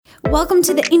Welcome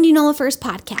to the Indianola First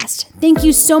Podcast. Thank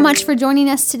you so much for joining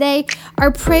us today.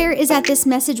 Our prayer is that this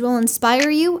message will inspire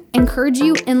you, encourage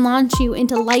you, and launch you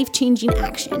into life-changing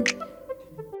action.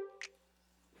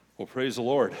 Well, praise the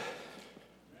Lord.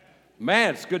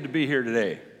 Man, it's good to be here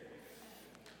today.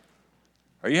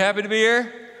 Are you happy to be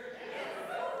here?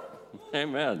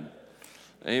 Amen.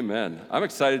 Amen. I'm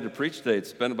excited to preach today.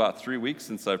 It's been about 3 weeks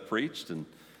since I've preached, and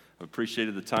I've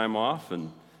appreciated the time off,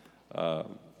 and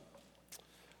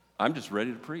I'm just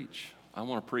ready to preach. I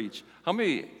want to preach. How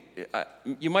many,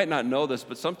 you might not know this,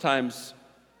 but sometimes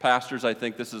pastors, I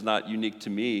think this is not unique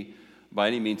to me by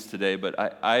any means today, but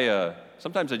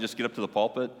sometimes I just get up to the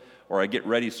pulpit or I get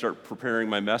ready to start preparing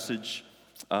my message,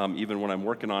 even when I'm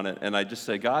working on it, and I just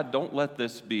say, God, don't let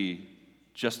this be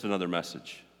just another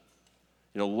message.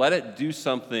 Let it do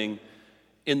something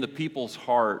in the people's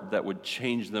heart that would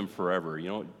change them forever.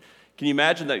 Can you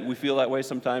imagine that we feel that way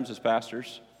sometimes as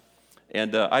pastors?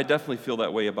 And I definitely feel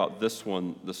that way about this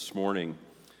one this morning.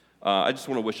 I just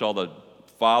want to wish all the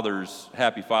fathers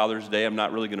happy Father's Day. I'm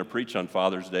not really going to preach on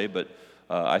Father's Day, but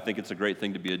I think it's a great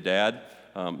thing to be a dad.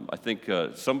 I think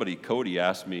Cody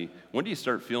asked me, when do you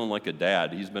start feeling like a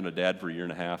dad? He's been a dad for a year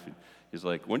and a half. He's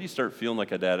like, when do you start feeling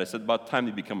like a dad? I said, about the time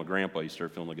you become a grandpa, you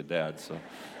start feeling like a dad. So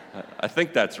I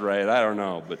think that's right. I don't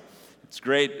know, but it's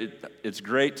great. It's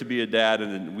great to be a dad,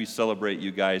 and we celebrate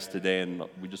you guys today, and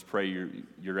we just pray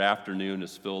your afternoon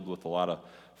is filled with a lot of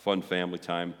fun family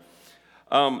time.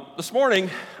 This morning,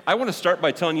 I want to start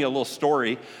by telling you a little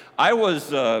story. I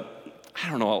was, I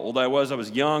don't know how old I was. I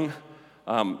was young.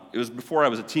 It was before I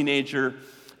was a teenager,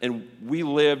 and we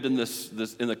lived in this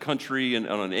in the country and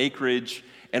on an acreage,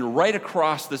 and right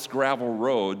across this gravel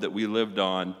road that we lived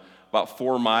on, about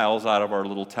 4 miles out of our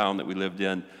little town that we lived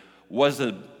in, was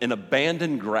an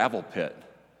abandoned gravel pit.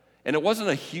 And it wasn't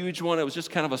a huge one, it was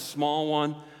just kind of a small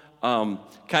one,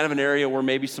 kind of an area where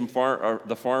maybe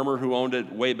the farmer who owned it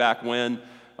way back when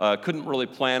couldn't really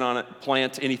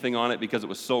plant anything on it because it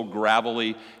was so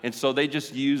gravelly. And so they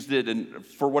just used it, and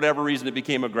for whatever reason it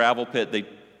became a gravel pit. They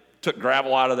took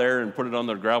gravel out of there and put it on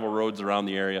the gravel roads around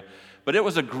the area. But it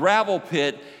was a gravel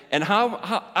pit, and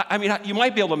you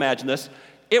might be able to imagine this.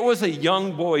 It was a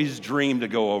young boy's dream to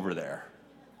go over there.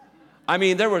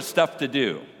 There was stuff to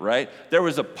do, right? There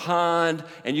was a pond,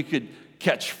 and you could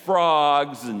catch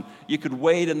frogs, and you could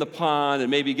wade in the pond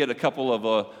and maybe get a couple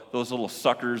of those little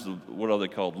suckers, what are they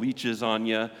called, leeches on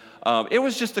you. It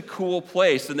was just a cool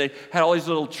place, and they had all these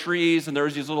little trees, and there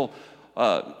was these little,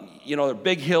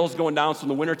 big hills going down, so in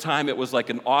the wintertime it was like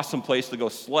an awesome place to go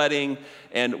sledding,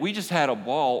 and we just had a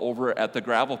ball over at the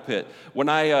gravel pit. When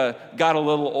I got a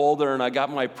little older and I got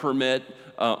my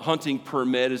hunting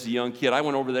permit as a young kid, I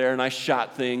went over there and I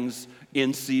shot things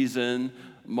in season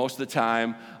most of the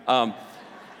time. And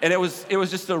it was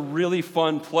just a really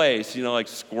fun place, like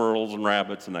squirrels and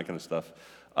rabbits and that kind of stuff.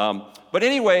 But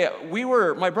anyway,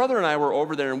 my brother and I were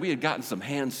over there, and we had gotten some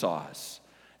hand saws.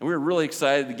 And we were really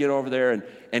excited to get over there,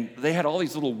 and they had all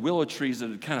these little willow trees that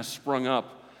had kind of sprung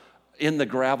up in the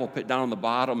gravel pit down on the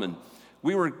bottom. And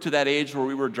we were to that age where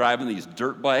we were driving these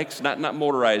dirt bikes, not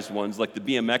motorized ones, like the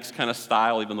BMX kind of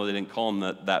style, even though they didn't call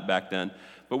them that back then.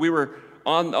 But we were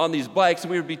on these bikes,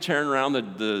 and we would be tearing around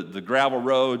the gravel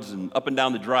roads and up and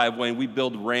down the driveway, and we'd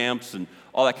build ramps and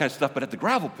all that kind of stuff. But at the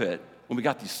gravel pit, when we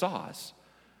got these saws,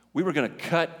 we were going to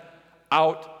cut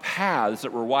out paths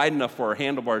that were wide enough for our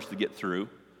handlebars to get through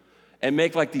and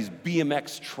make like these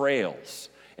BMX trails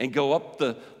and go up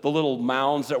the little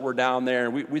mounds that were down there.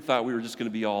 And we thought we were just going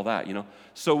to be all that,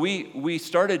 So we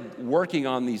started working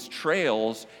on these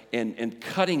trails and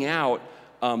cutting out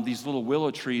these little willow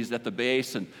trees at the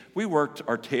base, and we worked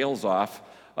our tails off.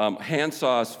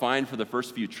 Handsaw is fine for the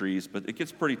first few trees, but it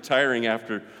gets pretty tiring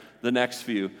after the next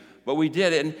few. But we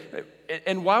did it,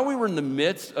 and while we were in the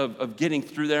midst of getting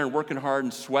through there and working hard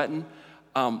and sweating,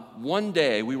 one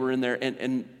day we were in there,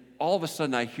 and all of a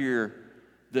sudden I hear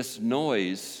this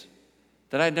noise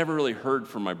that I'd never really heard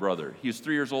from my brother. He was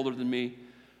 3 years older than me.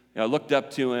 I looked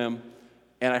up to him,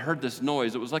 and I heard this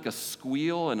noise. It was like a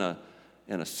squeal and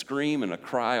a scream and a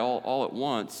cry all at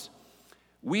once.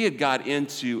 We had got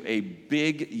into a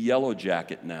big yellow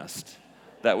jacket nest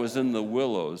that was in the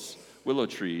willow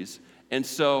trees. And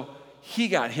so he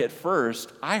got hit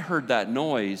first. I heard that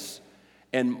noise,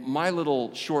 and my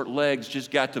little short legs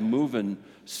just got to moving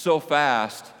so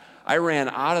fast. I ran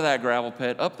out of that gravel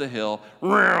pit, up the hill,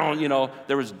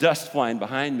 there was dust flying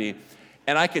behind me,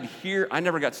 and I could hear, I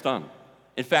never got stung.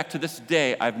 In fact, to this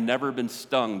day, I've never been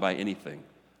stung by anything.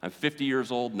 I'm 50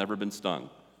 years old, never been stung,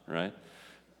 right?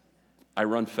 I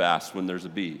run fast when there's a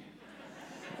bee.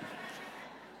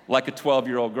 Like a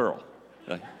 12-year-old girl.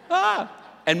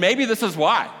 And maybe this is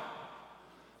why.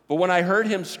 But when I heard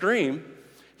him scream,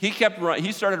 he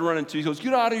started running too. He goes,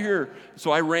 "Get out of here."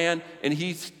 So I ran, and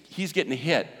he's getting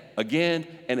hit again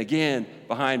and again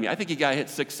behind me. I think he got hit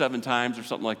 6-7 times or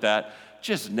something like that.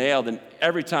 Just nailed, and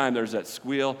every time there's that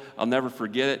squeal, I'll never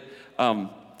forget it.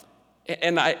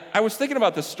 And I was thinking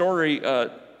about this story.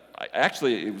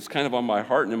 Actually, it was kind of on my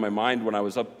heart and in my mind when I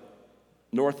was up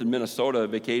north in Minnesota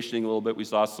vacationing a little bit.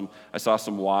 I saw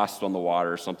some wasps on the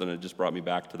water or something, and it just brought me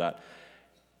back to that.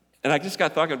 And I just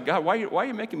got thinking, God, why are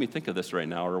you making me think of this right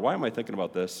now? Or why am I thinking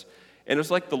about this? And it was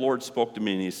like the Lord spoke to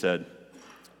me and he said,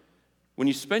 when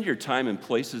you spend your time in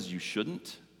places you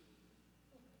shouldn't,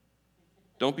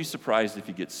 don't be surprised if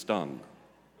you get stung.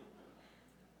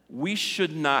 We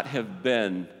should not have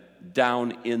been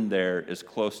down in there as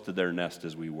close to their nest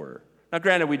as we were. Now,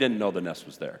 granted, we didn't know the nest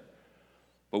was there,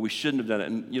 but we shouldn't have done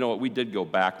it. And you know what? We did go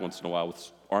back once in a while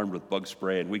armed with bug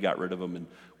spray, and we got rid of them, and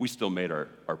we still made our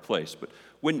place. But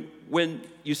when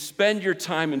you spend your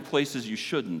time in places you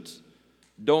shouldn't,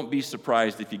 don't be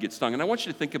surprised if you get stung. And I want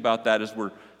you to think about that as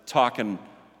we're talking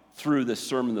through this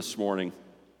sermon this morning.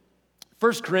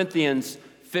 1 Corinthians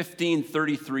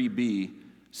 15:33b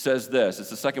says this. It's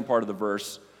the second part of the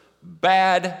verse.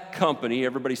 Bad company.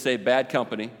 Everybody say bad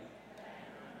company.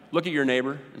 Look at your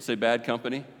neighbor and say bad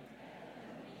company.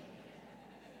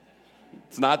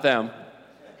 It's not them.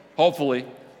 Hopefully.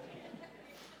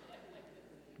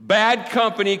 Bad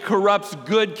company corrupts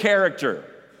good character.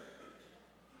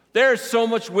 There's so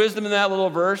much wisdom in that little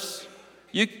verse.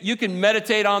 You can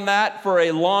meditate on that for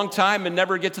a long time and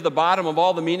never get to the bottom of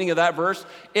all the meaning of that verse.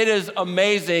 It is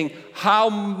amazing how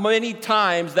many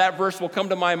times that verse will come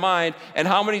to my mind and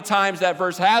how many times that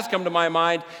verse has come to my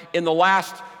mind in the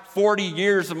last 40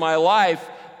 years of my life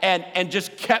and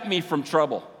just kept me from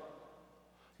trouble.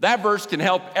 That verse can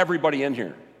help everybody in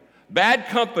here. Bad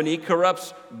company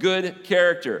corrupts good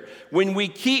character. When we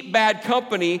keep bad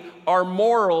company, our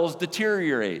morals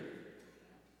deteriorate.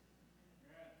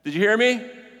 Did you hear me?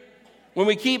 When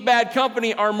we keep bad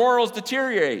company, our morals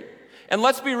deteriorate. And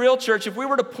let's be real, church, if we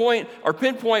were to point or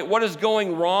pinpoint what is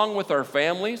going wrong with our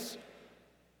families,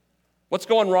 what's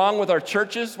going wrong with our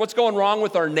churches, what's going wrong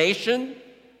with our nation,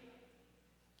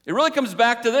 it really comes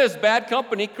back to this: bad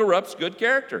company corrupts good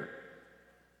character.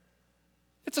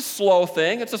 It's a slow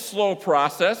thing. It's a slow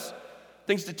process.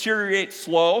 Things deteriorate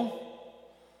slow.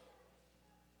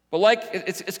 But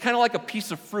it's kind of like a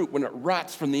piece of fruit when it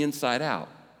rots from the inside out.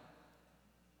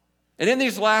 And in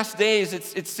these last days,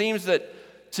 it seems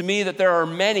that to me that there are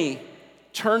many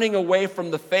turning away from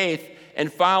the faith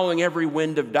and following every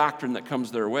wind of doctrine that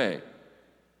comes their way.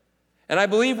 And I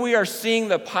believe we are seeing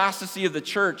the apostasy of the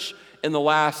church in the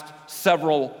last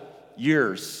several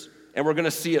years. And we're going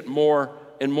to see it more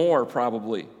and more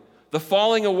probably. The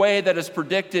falling away that is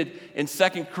predicted in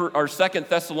 2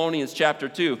 Thessalonians chapter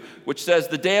 2, which says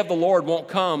the day of the Lord won't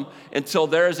come until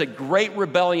there is a great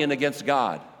rebellion against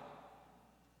God.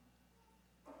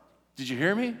 Did you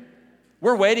hear me?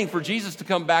 We're waiting for Jesus to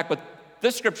come back, but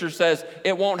this scripture says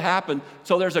it won't happen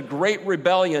till there's a great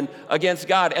rebellion against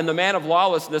God, and the man of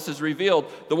lawlessness is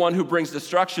revealed, the one who brings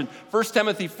destruction. 1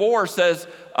 Timothy 4 tells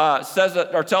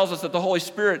us that the Holy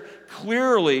Spirit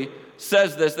clearly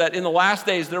says this, that in the last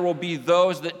days there will be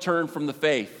those that turn from the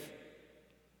faith.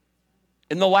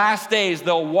 In the last days,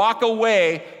 they'll walk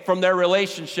away from their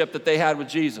relationship that they had with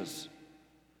Jesus.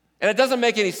 And it doesn't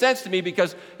make any sense to me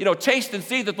because, taste and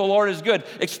see that the Lord is good.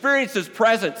 Experience His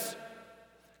presence.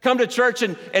 Come to church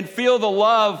and feel the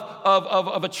love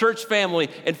of a church family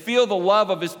and feel the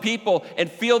love of His people and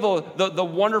feel the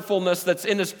wonderfulness that's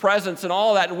in His presence and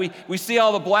all that. And we see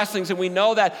all the blessings and we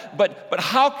know that. But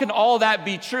how can all that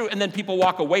be true and then people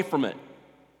walk away from it?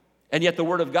 And yet the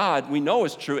Word of God we know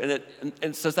is true and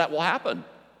it says that will happen.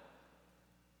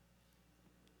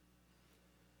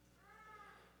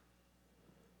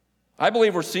 I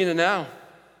believe we're seeing it now.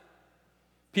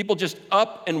 People just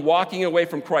up and walking away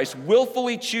from Christ,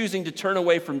 willfully choosing to turn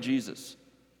away from Jesus.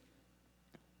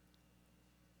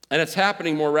 And it's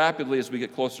happening more rapidly as we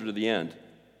get closer to the end.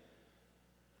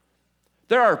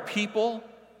 There are people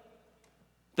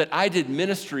that I did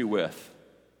ministry with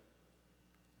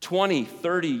 20,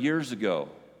 30 years ago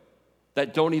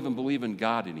that don't even believe in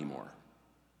God anymore.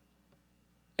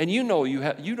 And you know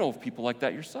of people like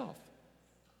that yourself.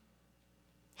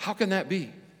 How can that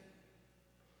be?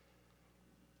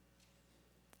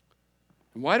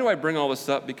 And why do I bring all this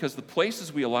up? Because the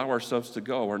places we allow ourselves to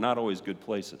go are not always good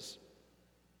places.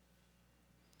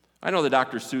 I know the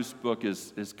Dr. Seuss book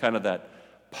is kind of that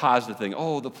positive thing.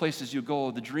 Oh, the places you go,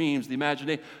 the dreams, the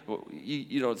imagination,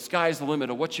 the sky's the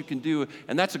limit of what you can do.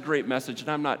 And that's a great message,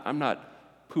 and I'm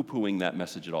not poo-pooing that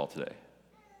message at all today.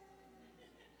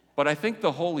 But I think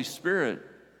the Holy Spirit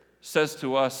says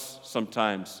to us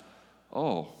sometimes,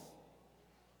 oh,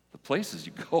 the places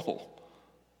you go,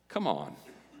 come on.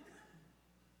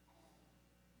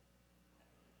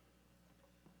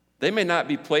 They may not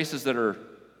be places that are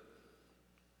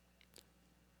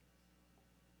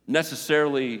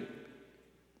necessarily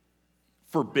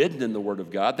forbidden in the Word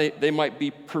of God. They might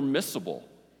be permissible,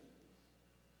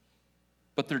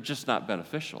 but they're just not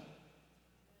beneficial.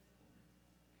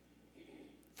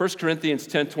 1 Corinthians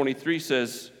 10:23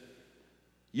 says,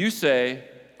 you say,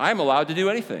 I am allowed to do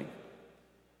anything,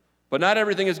 but not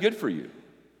everything is good for you.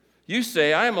 You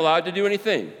say, I am allowed to do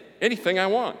anything I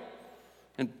want.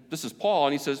 And this is Paul,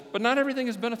 and he says, but not everything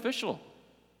is beneficial.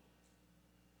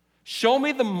 Show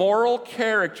me the moral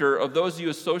character of those you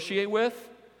associate with,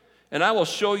 and I will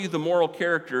show you the moral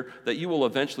character that you will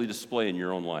eventually display in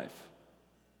your own life.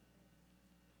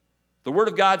 The Word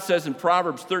of God says in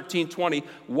Proverbs 13:20,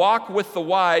 walk with the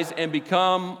wise and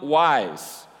become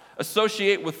wise.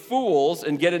 Associate with fools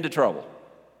and get into trouble.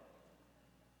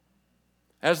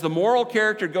 As the moral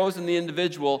character goes in the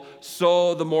individual,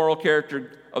 so the moral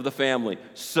character of the family,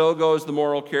 so goes the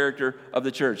moral character of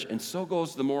the church, and so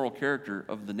goes the moral character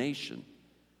of the nation.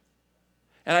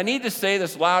 And I need to say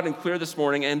this loud and clear this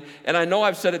morning, and I know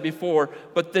I've said it before,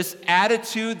 but this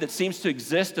attitude that seems to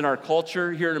exist in our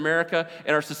culture here in America,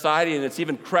 in our society, and it's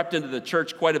even crept into the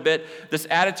church quite a bit, this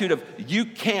attitude of, you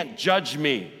can't judge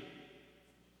me.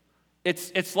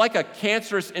 It's like a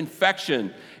cancerous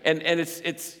infection, and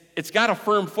it's got a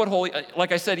firm foothold,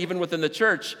 like I said, even within the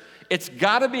church. It's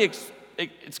got to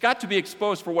be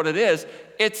exposed for what it is.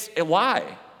 It's a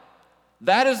lie.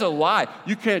 That is a lie.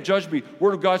 You can't judge me.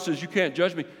 Word of God says you can't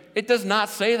judge me. It does not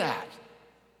say that.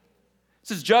 It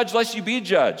says, judge lest you be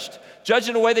judged. Judge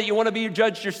in a way that you want to be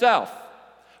judged yourself.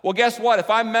 Well, guess what? If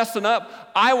I'm messing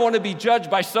up, I want to be judged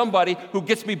by somebody who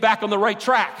gets me back on the right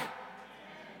track.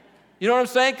 You know what I'm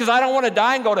saying? Because I don't want to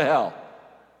die and go to hell.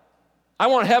 I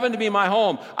want heaven to be my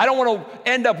home. I don't want to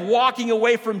end up walking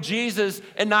away from Jesus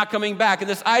and not coming back. And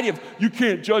this idea of, you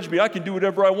can't judge me, I can do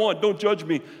whatever I want, don't judge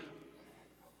me.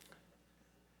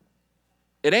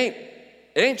 It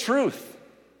ain't truth.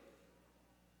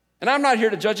 And I'm not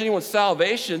here to judge anyone's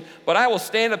salvation, but I will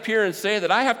stand up here and say that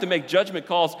I have to make judgment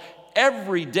calls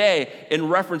every day in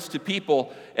reference to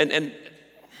people and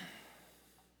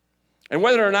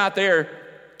whether or not they're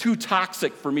too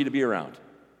toxic for me to be around.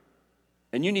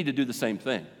 And you need to do the same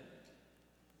thing.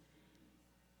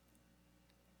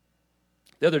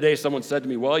 The other day, someone said to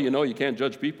me, well, you can't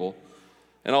judge people.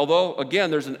 And although, again,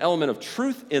 there's an element of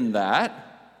truth in that,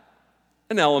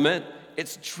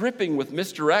 it's dripping with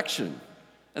misdirection.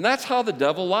 And that's how the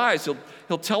devil lies.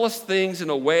 He'll tell us things in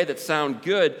a way that sound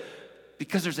good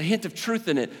because there's a hint of truth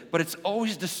in it, but it's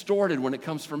always distorted when it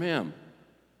comes from him.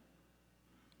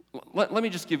 Let me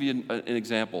just give you an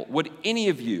example. Would any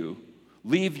of you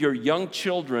leave your young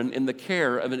children in the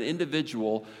care of an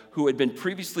individual who had been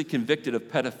previously convicted of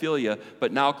pedophilia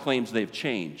but now claims they've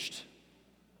changed?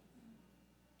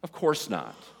 Of course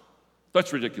not.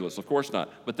 That's ridiculous. Of course not.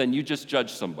 But then you just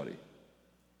judge somebody.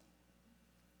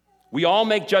 We all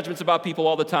make judgments about people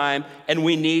all the time, and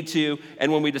we need to.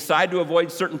 And when we decide to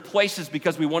avoid certain places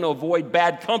because we want to avoid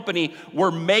bad company,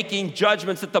 we're making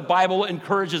judgments that the Bible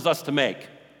encourages us to make.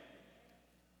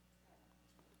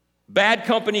 Bad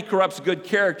company corrupts good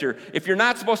character. If you're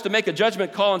not supposed to make a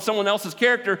judgment call on someone else's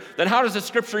character, then how does the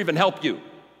scripture even help you?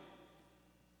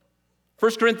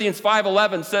 1 Corinthians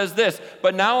 5:11 says this,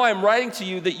 but now I am writing to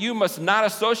you that you must not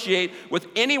associate with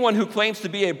anyone who claims to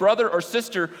be a brother or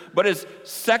sister, but is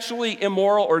sexually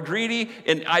immoral or greedy,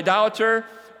 an idolater,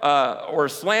 or a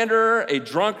slanderer, a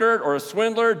drunkard, or a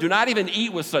swindler. Do not even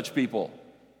eat with such people.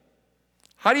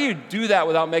 How do you do that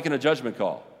without making a judgment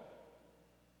call?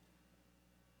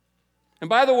 And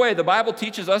by the way, the Bible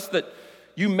teaches us that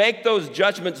you make those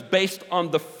judgments based on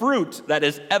the fruit that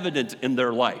is evident in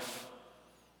their life.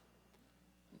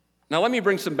 Now, let me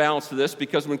bring some balance to this,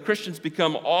 because when Christians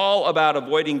become all about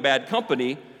avoiding bad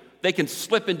company, they can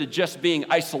slip into just being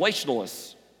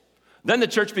isolationists. Then the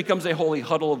church becomes a holy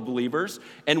huddle of believers,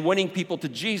 and winning people to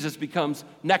Jesus becomes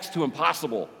next to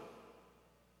impossible.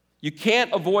 You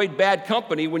can't avoid bad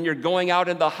company when you're going out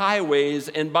in the highways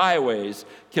and byways,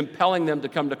 compelling them to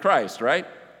come to Christ, right?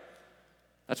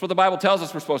 That's what the Bible tells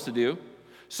us we're supposed to do.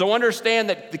 So understand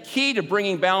that the key to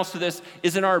bringing balance to this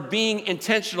is in our being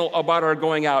intentional about our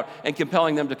going out and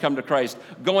compelling them to come to Christ,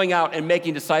 going out and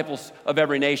making disciples of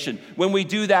every nation. When we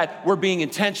do that, we're being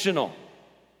intentional.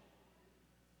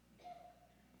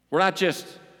 We're not just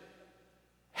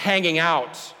hanging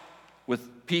out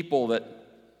with people that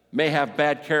may have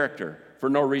bad character for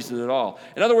no reason at all.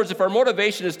 In other words, if our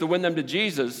motivation is to win them to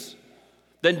Jesus,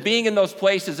 then being in those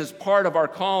places is part of our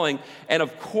calling. And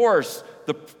of course,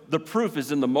 the proof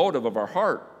is in the motive of our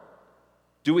heart.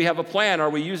 Do we have a plan? Are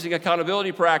we using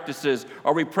accountability practices?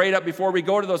 Are we prayed up before we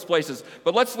go to those places?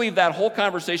 But let's leave that whole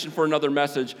conversation for another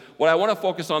message. What I want to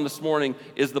focus on this morning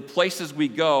is the places we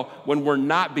go when we're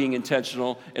not being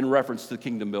intentional in reference to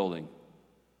kingdom building.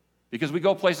 Because we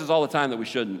go places all the time that we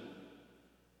shouldn't.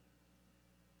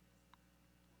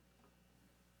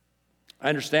 I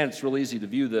understand it's real easy to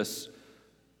view this,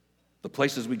 the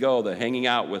places we go, the hanging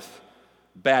out with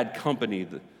bad company,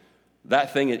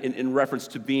 that thing in reference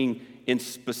to being in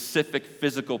specific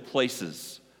physical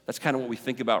places. That's kind of what we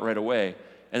think about right away.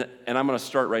 And I'm going to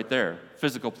start right there.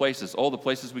 Physical places, all the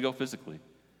places we go physically.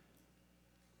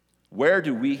 Where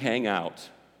do we hang out?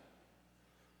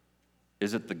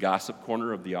 Is it the gossip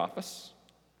corner of the office?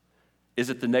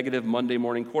 Is it the negative Monday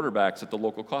morning quarterbacks at the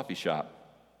local coffee shop?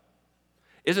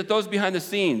 Is it those behind the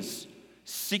scenes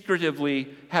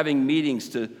secretively having meetings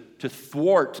to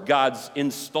thwart God's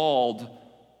installed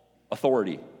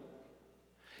authority?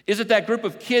 Is it that group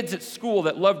of kids at school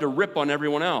that love to rip on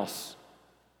everyone else?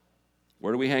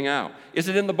 Where do we hang out? Is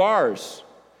it in the bars?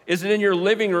 Is it in your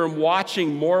living room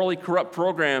watching morally corrupt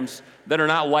programs that are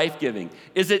not life-giving?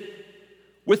 Is it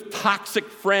with toxic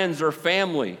friends or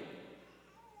family?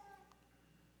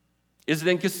 Is it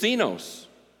in casinos?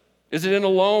 Is it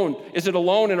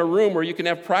alone in a room where you can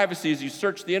have privacy as you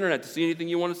search the internet to see anything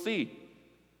you want to see?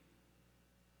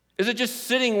 Is it just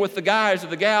sitting with the guys or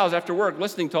the gals after work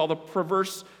listening to all the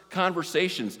perverse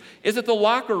conversations? Is it the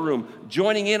locker room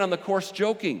joining in on the coarse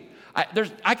joking?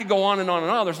 I could go on and on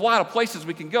and on. There's a lot of places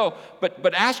we can go,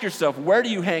 but ask yourself, where do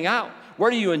you hang out?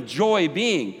 Where do you enjoy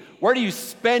being? Where do you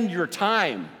spend your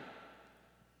time?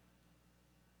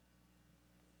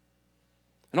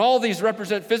 And all of these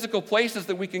represent physical places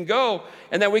that we can go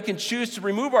and that we can choose to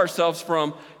remove ourselves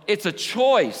from. It's a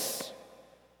choice.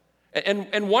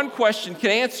 And one question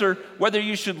can answer whether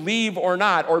you should leave or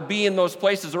not, or be in those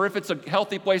places, or if it's a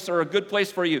healthy place or a good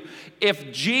place for you.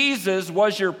 If Jesus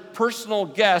was your personal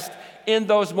guest in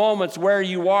those moments where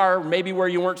you are, maybe where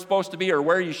you weren't supposed to be or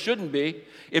where you shouldn't be,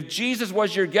 if Jesus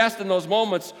was your guest in those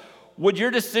moments, would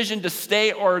your decision to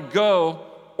stay or go,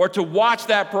 or to watch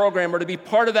that program or to be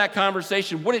part of that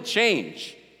conversation, would it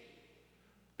change?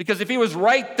 Because if he was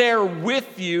right there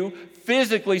with you,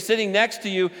 physically sitting next to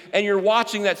you, and you're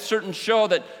watching that certain show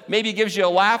that maybe gives you a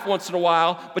laugh once in a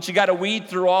while, but you got to weed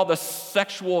through all the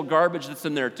sexual garbage that's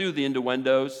in there too, the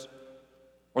innuendos,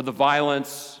 or the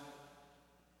violence,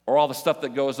 or all the stuff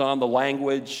that goes on, the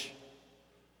language.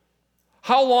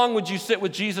 How long would you sit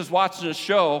with Jesus watching a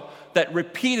show that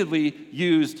repeatedly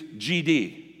used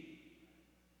GD?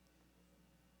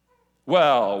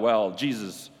 Well,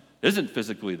 Jesus isn't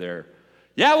physically there.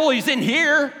 Yeah, well, he's in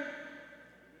here.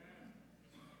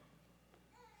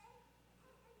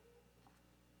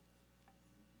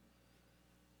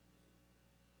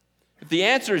 If the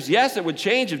answer is yes, it would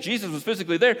change if Jesus was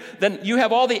physically there, then you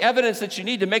have all the evidence that you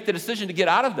need to make the decision to get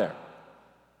out of there,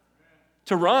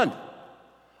 to run.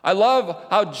 I love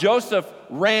how Joseph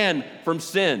ran from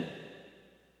sin.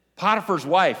 Potiphar's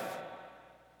wife.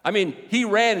 I mean, he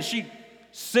ran and she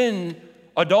sinned,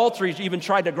 adultery, even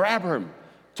tried to grab him,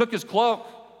 took his cloak,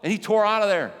 and he tore out of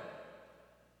there.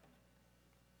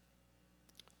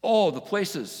 Oh, the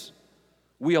places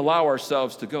we allow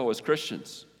ourselves to go as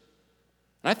Christians.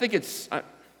 And I think I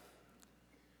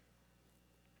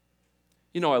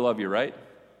love you, right?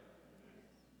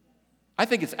 I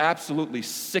think it's absolutely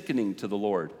sickening to the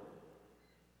Lord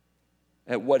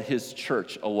at what his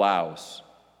church allows,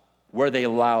 where they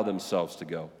allow themselves to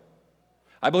go.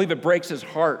 I believe it breaks his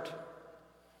heart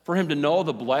for him to know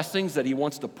the blessings that he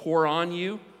wants to pour on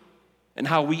you and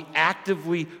how we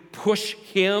actively push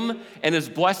him and his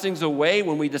blessings away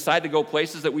when we decide to go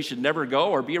places that we should never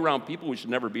go or be around people we should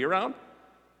never be around.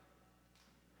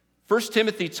 1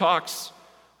 Timothy talks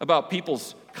about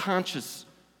people's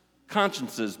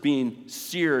consciences being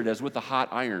seared as with a hot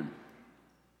iron.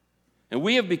 And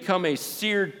we have become a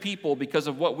seared people because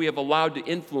of what we have allowed to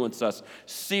influence us.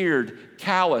 Seared,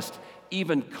 calloused,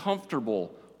 even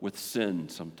comfortable with sin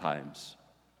sometimes.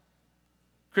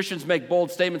 Christians make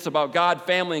bold statements about God,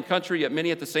 family, and country, yet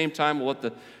many at the same time will let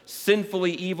the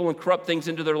sinfully evil and corrupt things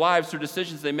into their lives through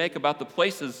decisions they make about the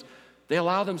places they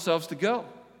allow themselves to go.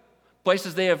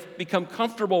 Places they have become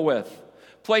comfortable with.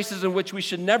 Places in which we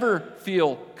should never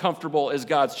feel comfortable as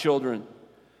God's children.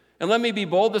 And let me be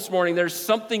bold this morning, there's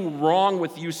something wrong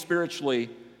with you spiritually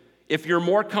if you're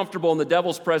more comfortable in the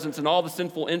devil's presence and all the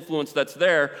sinful influence that's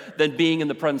there than being in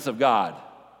the presence of God.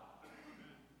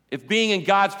 If being in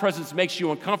God's presence makes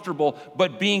you uncomfortable,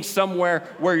 but being somewhere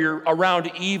where you're around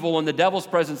evil and the devil's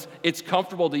presence, it's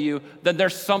comfortable to you, then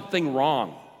there's something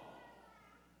wrong.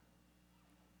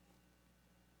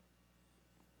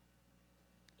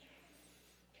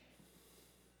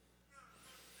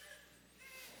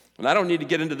 And I don't need to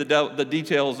get into the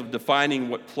details of defining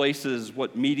what places,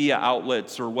 what media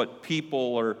outlets, or what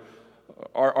people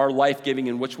are life-giving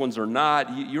and which ones are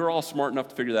not. You're all smart enough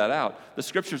to figure that out. The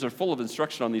scriptures are full of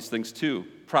instruction on these things too.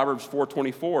 Proverbs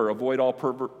 4:24, avoid all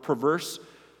perverse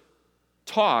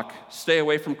talk, stay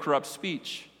away from corrupt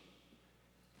speech.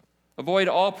 Avoid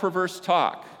all perverse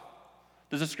talk.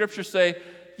 Does the scripture say,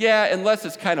 yeah, unless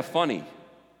it's kind of funny?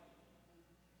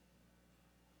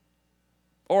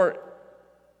 Or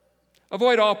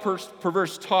avoid all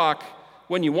perverse talk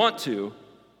when you want to.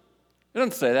 It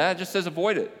doesn't say that. It just says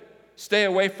avoid it. Stay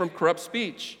away from corrupt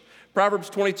speech. Proverbs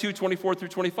 22:24 through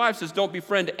 25 says, don't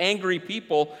befriend angry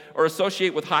people or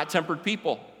associate with hot-tempered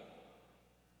people.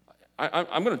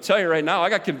 I'm going to tell you right now, I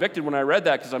got convicted when I read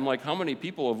that because I'm like, how many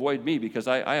people avoid me because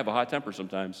I have a hot temper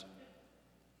sometimes?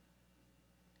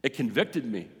 It convicted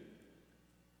me.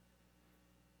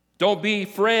 Don't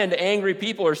befriend angry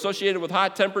people or associated with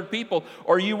hot-tempered people,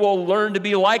 or you will learn to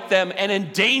be like them and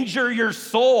endanger your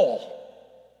soul.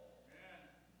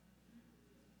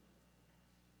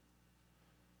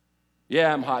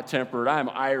 Yeah, I'm hot-tempered, I'm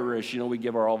Irish, we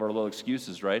give all of our little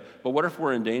excuses, right? But what if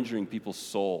we're endangering people's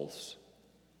souls?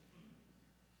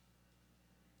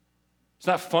 It's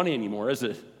not funny anymore, is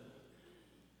it? It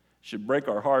should break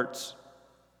our hearts.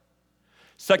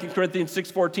 2 Corinthians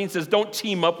 6:14 says, don't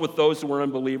team up with those who are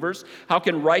unbelievers. How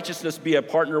can righteousness be a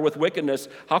partner with wickedness?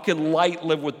 How can light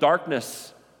live with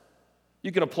darkness?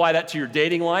 You can apply that to your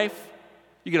dating life.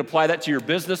 You can apply that to your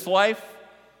business life.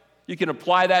 You can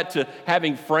apply that to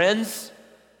having friends.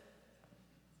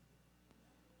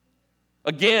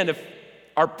 Again, if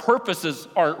our purposes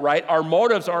aren't right, our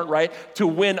motives aren't right to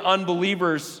win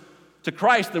unbelievers to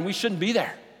Christ, then we shouldn't be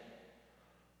there.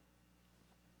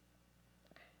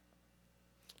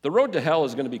 The road to hell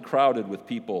is going to be crowded with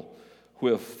people who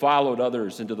have followed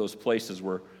others into those places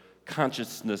where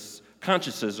consciences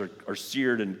are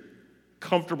seared and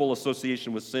comfortable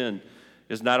association with sin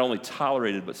is not only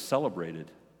tolerated but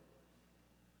celebrated.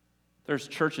 There's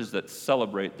churches that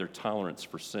celebrate their tolerance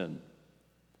for sin.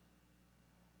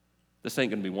 This ain't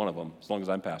going to be one of them as long as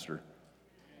I'm pastor.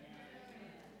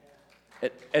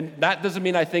 And that doesn't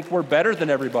mean I think we're better than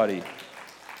everybody.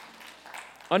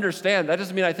 Understand, that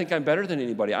doesn't mean I think I'm better than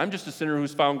anybody. I'm just a sinner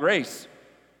who's found grace.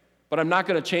 But I'm not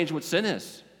going to change what sin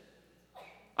is.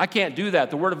 I can't do that.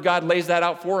 The Word of God lays that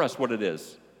out for us, what it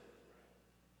is.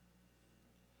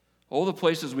 Oh, the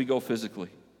places we go physically.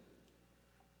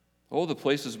 Oh, the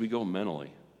places we go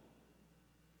mentally.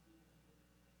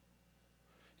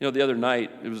 The other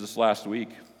night, it was this last week,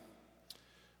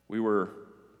 we were,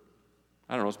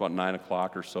 it's about 9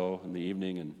 o'clock or so in the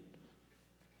evening, and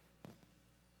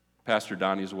Pastor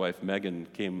Donnie's wife, Megan,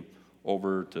 came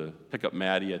over to pick up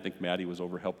Maddie. I think Maddie was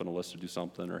over helping Alyssa do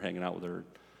something or hanging out with her.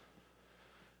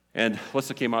 And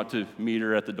Alyssa came out to meet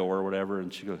her at the door or whatever,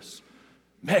 and she goes,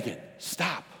 Megan,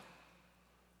 stop.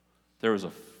 There was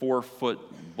a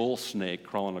 4-foot bull snake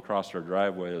crawling across our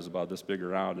driveway. It was about this big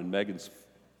around, and Megan's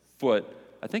foot,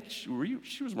 I think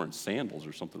she was wearing sandals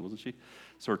or something, wasn't she?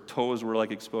 So her toes were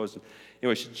like exposed.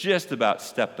 Anyway, she just about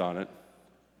stepped on it.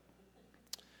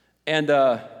 And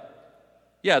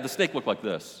the snake looked like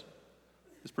this.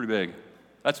 It's pretty big.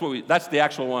 That's the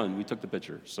actual one. We took the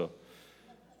picture, so.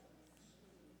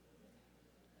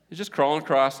 He's just crawling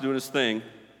across, doing his thing.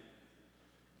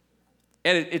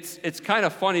 And it's kind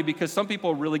of funny because some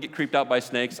people really get creeped out by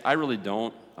snakes. I really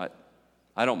don't.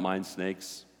 I don't mind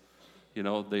snakes.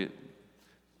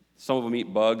 Some of them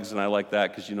eat bugs, and I like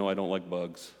that because I don't like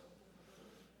bugs.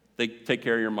 They take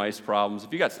care of your mice problems.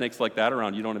 If you got snakes like that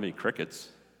around, you don't have any crickets.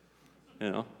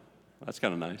 That's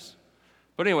kind of nice.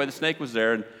 But anyway, the snake was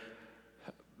there, and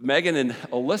Megan and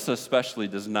Alyssa especially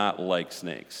does not like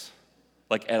snakes,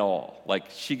 like at all. Like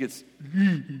she gets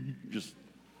just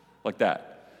like that.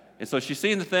 And so she's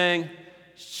seeing the thing.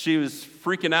 She was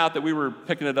freaking out that we were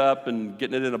picking it up and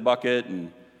getting it in a bucket,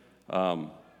 and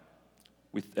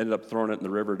we ended up throwing it in the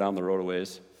river down the road a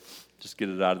ways, just get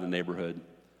it out of the neighborhood.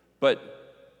 But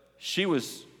she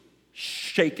was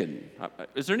shaken.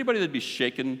 Is there anybody that'd be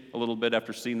shaken a little bit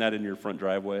after seeing that in your front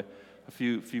driveway? A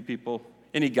few people?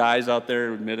 Any guys out there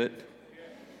who admit it?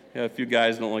 Yeah, a few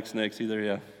guys don't like snakes either,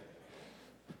 yeah.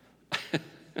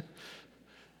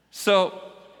 So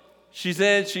she's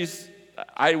in,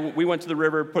 we went to the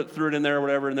river, threw it in there or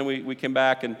whatever, and then we came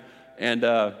back and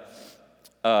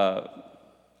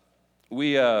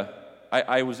we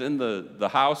I was in the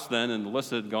house then, and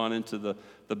Alyssa had gone into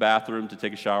the bathroom to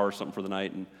take a shower or something for the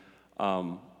night,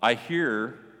 and I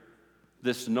hear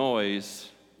this noise,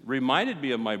 reminded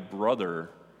me of my brother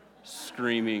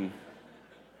screaming.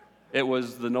 It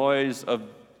was the noise of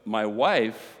my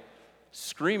wife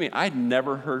screaming. I'd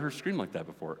never heard her scream like that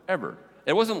before, ever.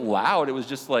 It wasn't loud, it was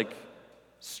just like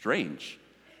strange.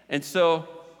 And so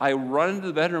I run into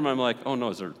the bedroom, I'm like, oh no,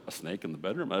 is there a snake in the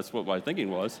bedroom? That's what my thinking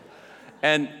was.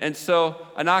 And so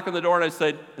I knock on the door and I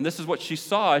said, and this is what she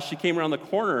saw as she came around the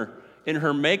corner in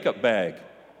her makeup bag.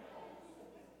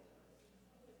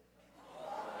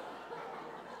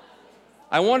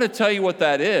 I want to tell you what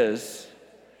that is.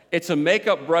 It's a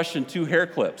makeup brush and 2 hair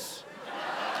clips.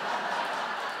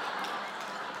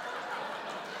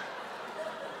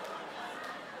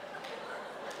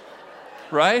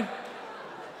 Right?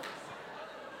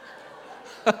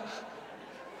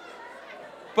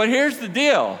 But here's the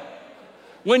deal.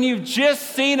 When you've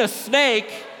just seen a snake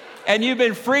and you've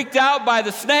been freaked out by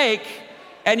the snake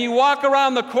and you walk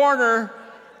around the corner,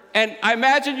 and I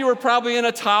imagine you were probably in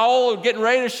a towel getting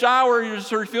ready to shower, you're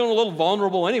sort of feeling a little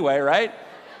vulnerable anyway, right?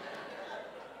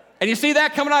 And you see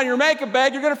that coming out of your makeup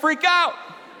bag, you're going to freak out.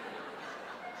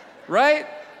 Right?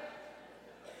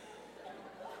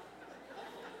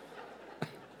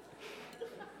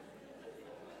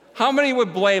 How many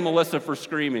would blame Alyssa for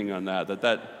screaming on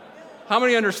that? How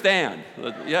many understand?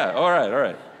 Yeah, all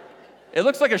right. It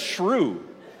looks like a shrew.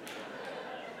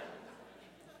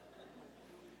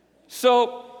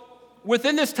 So,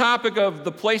 within this topic of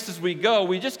the places we go,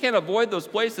 we just can't avoid those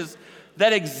places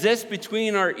that exist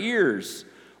between our ears.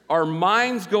 Our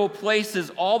minds go places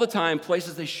all the time,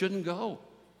 places they shouldn't go.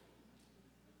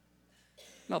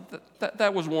 Now,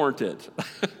 that was warranted.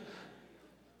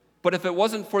 But if it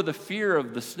wasn't for the fear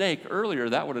of the snake earlier,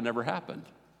 that would have never happened.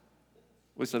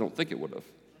 At least I don't think it would have.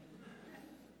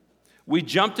 We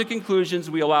jump to conclusions.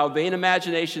 We allow vain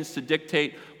imaginations to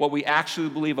dictate what we actually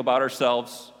believe about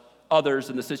ourselves, others,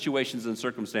 and the situations and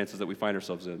circumstances that we find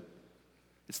ourselves in.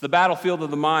 It's the battlefield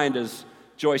of the mind, as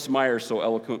Joyce Meyer so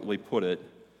eloquently put it.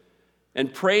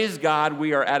 And praise God,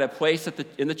 we are at a place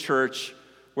in the church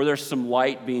where there's some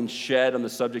light being shed on the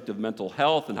subject of mental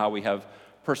health and how we have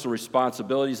personal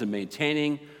responsibilities in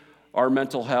maintaining our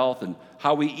mental health, and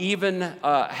how we even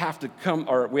have to come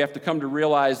to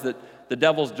realize that the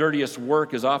devil's dirtiest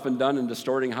work is often done in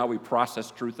distorting how we process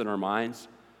truth in our minds.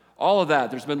 All of that,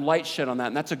 there's been light shed on that,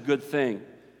 and that's a good thing.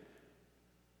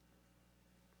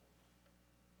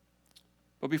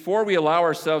 But before we allow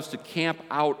ourselves to camp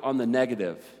out on the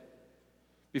negative,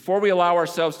 before we allow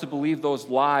ourselves to believe those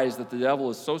lies that the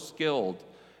devil is so skilled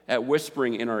at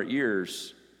whispering in our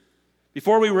ears,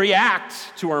 before we react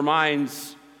to our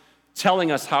minds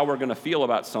telling us how we're going to feel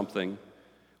about something,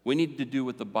 we need to do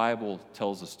what the Bible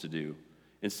tells us to do.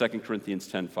 In 2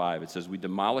 Corinthians 10:5, it says, we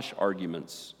demolish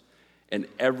arguments and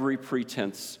every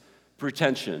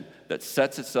pretension that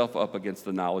sets itself up against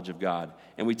the knowledge of God,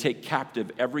 and we take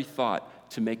captive every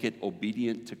thought to make it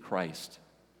obedient to Christ.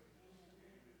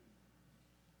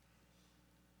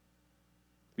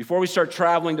 Before we start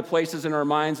traveling to places in our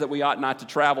minds that we ought not to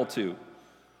travel to,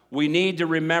 we need to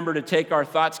remember to take our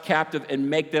thoughts captive and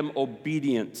make them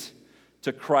obedient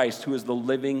to Christ, who is the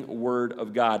living Word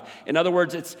of God. In other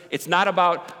words, it's not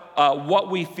about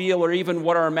what we feel or even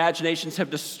what our imaginations have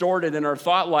distorted in our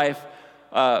thought life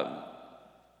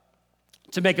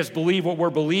to make us believe what we're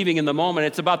believing in the moment.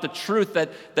 It's about the truth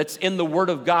that's in the Word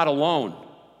of God alone.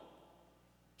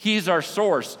 He's our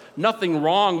source. Nothing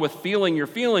wrong with feeling your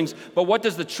feelings, but what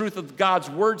does the truth of God's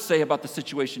Word say about the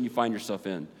situation you find yourself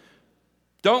in?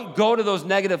 Don't go to those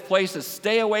negative places.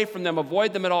 Stay away from them.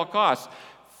 Avoid them at all costs.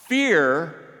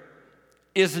 Fear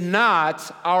is not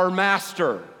our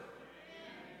master.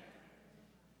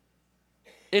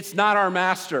 It's not our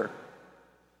master.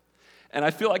 And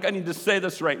I feel like I need to say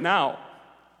this right now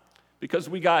because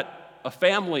we got a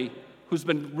family who's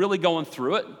been really going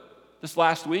through it this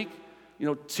last week. You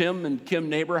know, Tim and Kim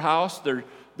Neighborhouse, their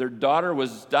daughter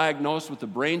was diagnosed with a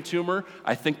brain tumor.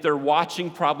 I think they're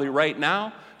watching probably right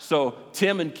now. So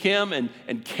Tim and Kim and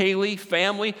Kaylee,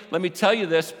 family, let me tell you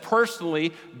this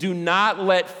personally, do not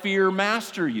let fear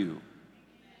master you.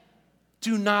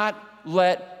 Do not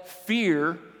let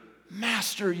fear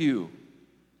master you.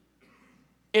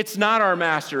 It's not our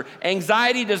master.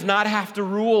 Anxiety does not have to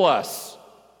rule us.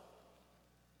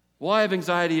 Well, I have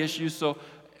anxiety issues, so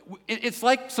it's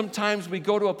like sometimes we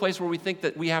go to a place where we think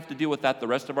that we have to deal with that the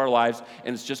rest of our lives,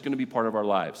 and it's just going to be part of our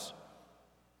lives.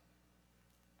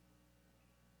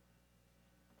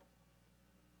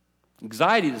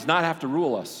 Anxiety does not have to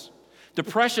rule us.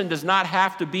 Depression does not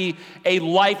have to be a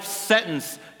life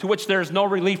sentence to which there is no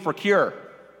relief or cure.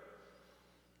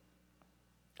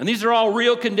 And these are all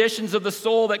real conditions of the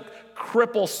soul that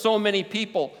cripple so many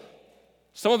people.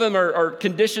 Some of them are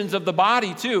conditions of the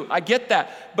body too. I get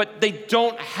that. But they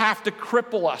don't have to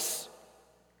cripple us.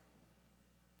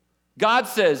 God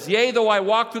says, yea, though I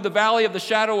walk through the valley of the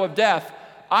shadow of death,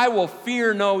 I will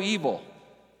fear no evil.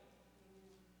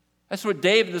 That's what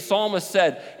David the psalmist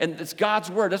said, and it's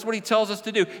God's word. That's what he tells us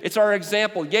to do. It's our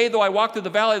example. Yea, though I walk through the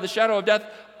valley of the shadow of death,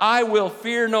 I will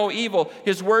fear no evil.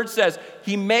 His word says,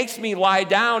 he makes me lie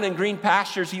down in green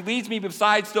pastures. He leads me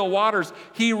beside still waters.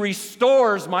 He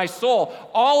restores my soul.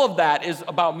 All of that is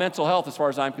about mental health as far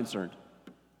as I'm concerned.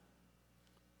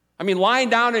 I mean, lying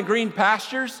down in green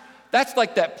pastures, that's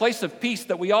like that place of peace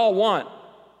that we all want.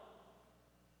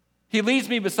 He leads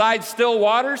me beside still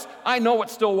waters. I know what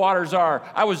still waters are.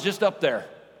 I was just up there.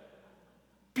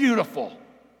 Beautiful.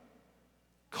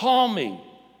 Calming.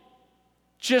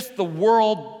 Just the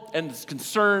world and its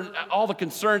concern, all the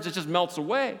concerns, it just melts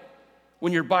away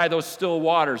when you're by those still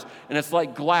waters. And it's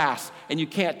like glass, and you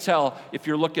can't tell if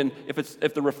you're looking,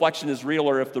 if the reflection is real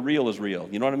or if the real is real.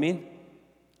 You know what I mean?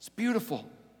 It's beautiful.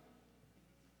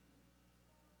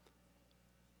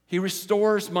 He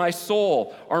restores my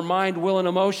soul, our mind, will, and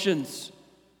emotions.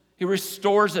 He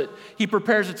restores it. He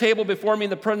prepares a table before me in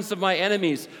the presence of my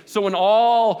enemies. So when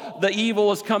all the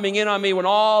evil is coming in on me, when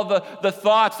all the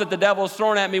thoughts that the devil is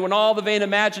throwing at me, when all the vain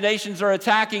imaginations are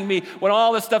attacking me, when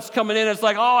all this stuff's coming in, it's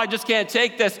like, oh, I just can't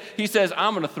take this. He says,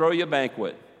 I'm going to throw you a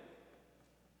banquet.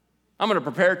 I'm going to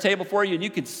prepare a table for you, and you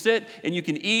can sit, and you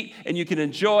can eat, and you can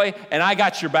enjoy, and I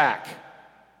got your back.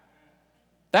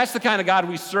 That's the kind of God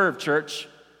we serve, church.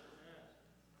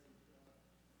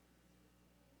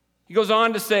 He goes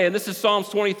on to say, and this is Psalms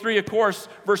 23, of course,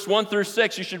 verse 1 through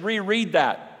 6. You should reread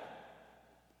that.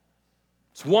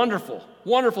 It's wonderful,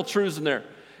 wonderful truths in there.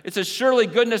 It says, surely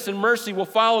goodness and mercy will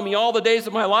follow me all the days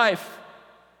of my life.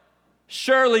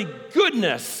 Surely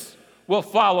goodness will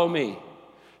follow me.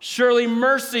 Surely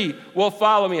mercy will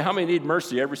follow me. How many need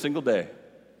mercy every single day?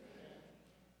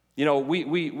 You know, we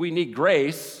need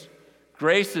grace.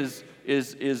 Grace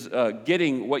is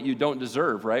getting what you don't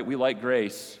deserve, right? We like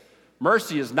grace.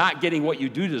 Mercy is not getting what you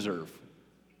do deserve.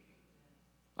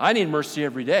 I need mercy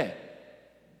every day.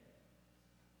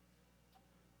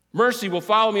 Mercy will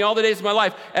follow me all the days of my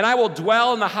life, and I will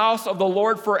dwell in the house of the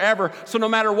Lord forever. So no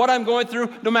matter what I'm going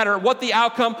through, no matter what the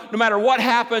outcome, no matter what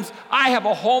happens, I have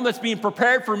a home that's being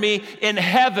prepared for me in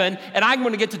heaven, and I'm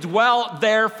going to get to dwell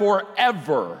there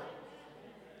forever.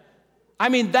 I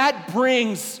mean, that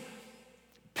brings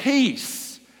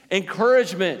peace,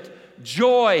 encouragement,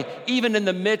 joy, even in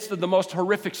the midst of the most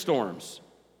horrific storms,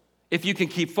 if you can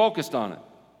keep focused on it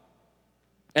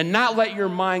and not let your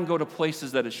mind go to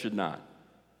places that it should not.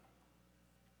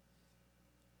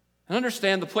 And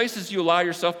understand, the places you allow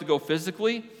yourself to go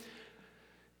physically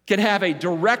can have a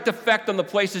direct effect on the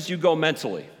places you go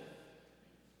mentally.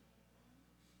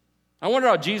 I wonder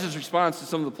how Jesus responds to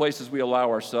some of the places we allow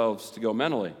ourselves to go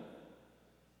mentally.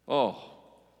 Oh,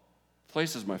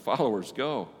 places my followers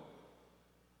go.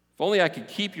 If only I could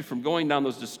keep you from going down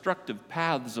those destructive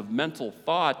paths of mental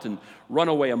thought and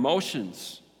runaway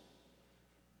emotions.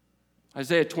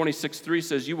 Isaiah 26:3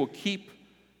 says, you will keep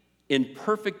in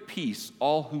perfect peace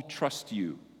all who trust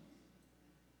you.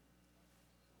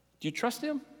 Do you trust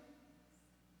him?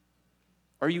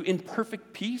 Are you in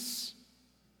perfect peace?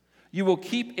 You will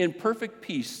keep in perfect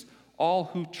peace all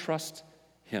who trust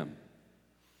him.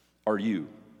 Are you?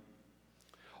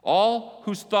 All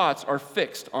whose thoughts are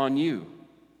fixed on you.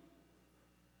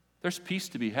 There's peace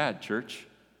to be had, church,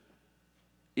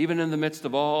 even in the midst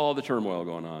of all the turmoil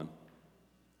going on,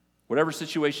 whatever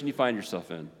situation you find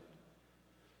yourself in.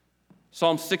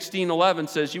 Psalm 16:11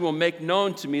 says, you will make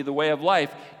known to me the way of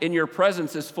life. In your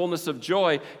presence is fullness of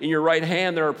joy. In your right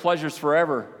hand there are pleasures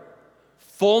forever.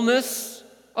 Fullness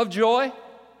of joy?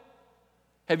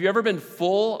 Have you ever been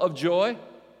full of joy?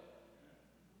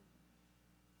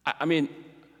 I mean,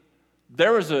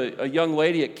 there was a young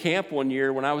lady at camp one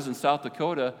year when I was in South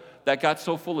Dakota that got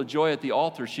so full of joy at the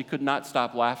altar she could not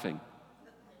stop laughing.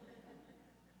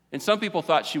 And some people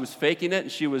thought she was faking it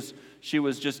and she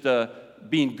was just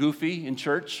being goofy in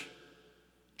church,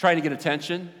 trying to get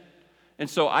attention. And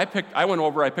so I went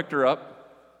over, I picked her up.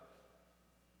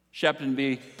 She happened to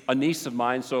be a niece of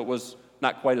mine, so it was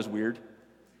not quite as weird.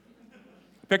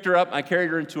 I picked her up, I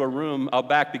carried her into a room out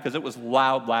back because it was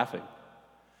loud laughing.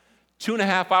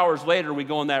 2.5 hours later, we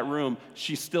go in that room,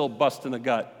 she's still busting a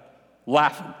gut,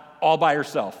 laughing, all by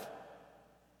herself.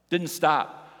 Didn't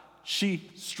stop. She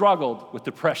struggled with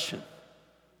depression.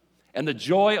 And the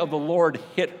joy of the Lord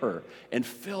hit her and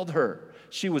filled her.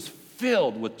 She was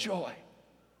filled with joy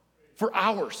for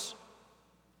hours.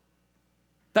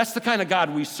 That's the kind of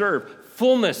God we serve,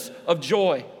 fullness of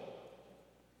joy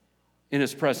in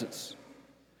his presence.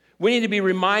 We need to be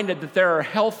reminded that there are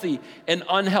healthy and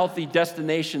unhealthy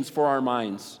destinations for our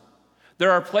minds.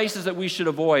 There are places that we should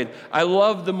avoid. I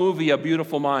love the movie A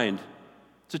Beautiful Mind.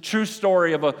 It's a true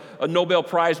story of a Nobel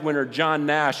Prize winner, John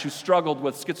Nash, who struggled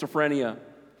with schizophrenia.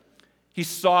 He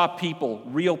saw people,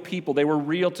 real people. They were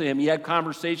real to him. He had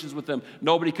conversations with them.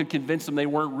 Nobody could convince him they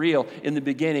weren't real in the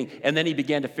beginning. And then he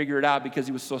began to figure it out because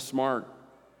he was so smart.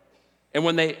 And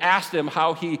when they asked him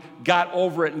how he got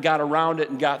over it and got around it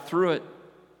and got through it,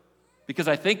 because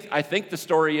I think the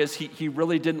story is he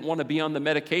really didn't want to be on the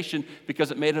medication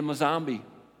because it made him a zombie.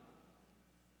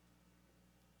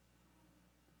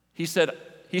 He said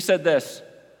this,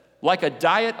 like a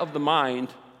diet of the mind,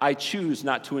 I choose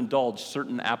not to indulge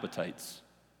certain appetites.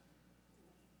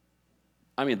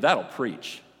 I mean, that'll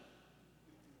preach.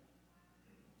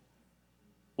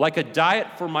 Like a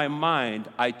diet for my mind,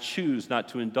 I choose not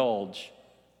to indulge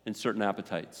in certain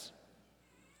appetites.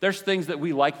 There's things that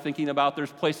we like thinking about.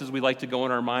 There's places we like to go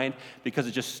in our mind because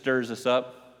it just stirs us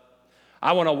up.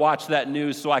 I want to watch that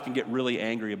news so I can get really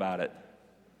angry about it.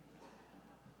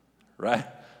 Right?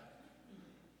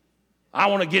 I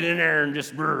want to get in there and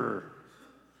just brr.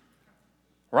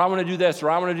 Or I want to do this,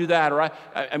 or I want to do that, or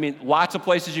I mean, lots of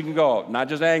places you can go, not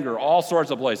just anger, all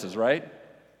sorts of places, right?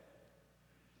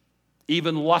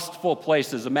 Even lustful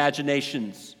places,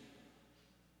 imaginations.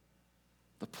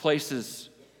 The places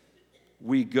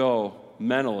we go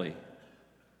mentally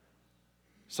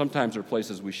sometimes are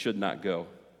places we should not go.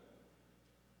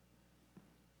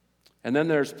 And then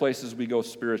there's places we go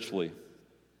spiritually.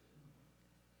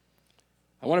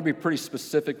 I want to be pretty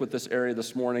specific with this area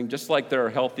this morning. Just like there are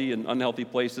healthy and unhealthy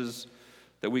places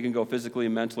that we can go physically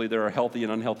and mentally, there are healthy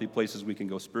and unhealthy places we can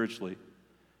go spiritually.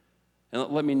 And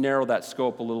let me narrow that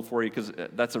scope a little for you, because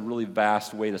that's a really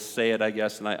vast way to say it, I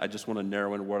guess, and I just want to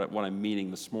narrow in what I'm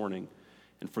meaning this morning,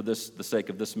 and for the sake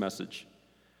of this message.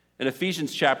 In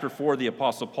Ephesians chapter 4, the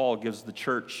Apostle Paul gives the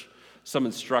church some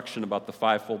instruction about the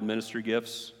fivefold ministry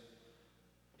gifts.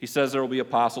 He says there will be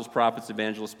apostles, prophets,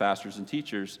 evangelists, pastors, and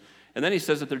teachers. And then he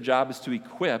says that their job is to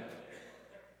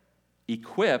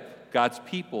equip God's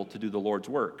people to do the Lord's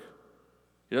work.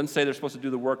 He doesn't say they're supposed to do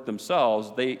the work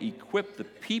themselves. They equip the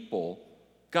people,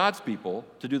 God's people,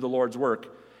 to do the Lord's work.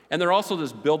 And they're also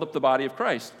to build up the body of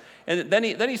Christ. And then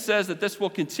he says that this will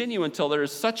continue until there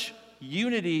is such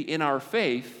unity in our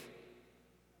faith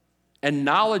and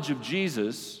knowledge of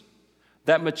Jesus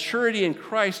that maturity in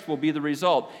Christ will be the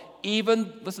result.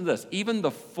 Even, listen to this, even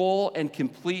the full and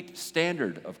complete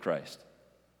standard of Christ.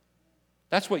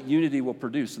 That's what unity will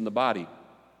produce in the body.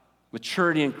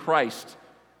 Maturity in Christ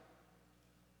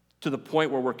to the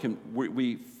point where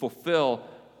we fulfill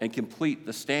and complete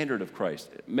the standard of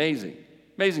Christ. Amazing,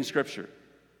 amazing scripture.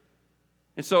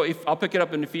 And so I'll pick it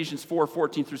up in Ephesians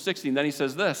 4:14 through 16. Then he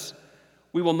says this,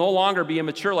 we will no longer be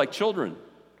immature like children.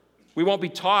 We won't be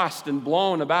tossed and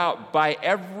blown about by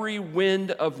every wind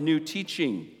of new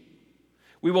teaching.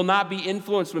 We will not be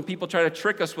influenced when people try to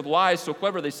trick us with lies so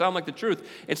clever they sound like the truth.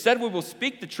 Instead, we will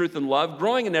speak the truth in love,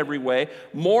 growing in every way,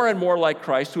 more and more like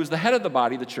Christ, who is the head of the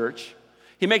body, the church.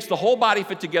 He makes the whole body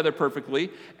fit together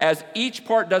perfectly. As each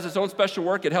part does its own special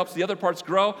work, it helps the other parts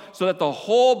grow so that the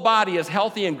whole body is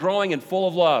healthy and growing and full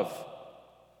of love.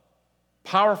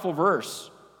 Powerful verse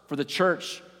for the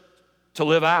church to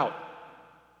live out.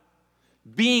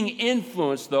 Being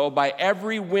influenced, though, by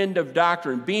every wind of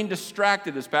doctrine, being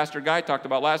distracted, as Pastor Guy talked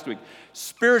about last week,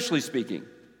 spiritually speaking,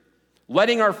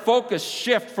 letting our focus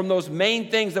shift from those main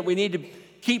things that we need to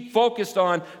keep focused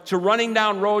on to running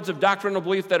down roads of doctrinal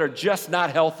belief that are just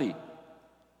not healthy.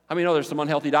 How many know there's some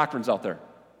unhealthy doctrines out there?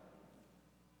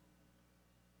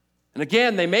 And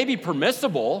again, they may be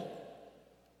permissible,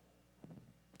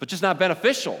 but just not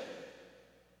beneficial.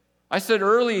 I said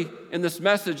early in this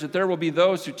message that there will be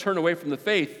those who turn away from the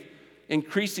faith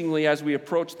increasingly as we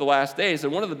approach the last days.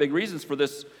 And one of the big reasons for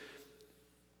this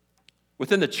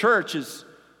within the church is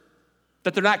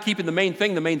that they're not keeping the main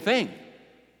thing.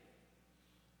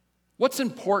 What's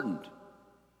important?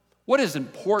 What is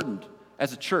important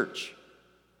as a church?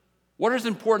 What is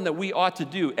important that we ought to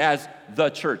do as the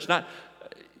church? Not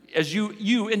as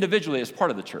you individually as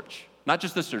part of the church. Not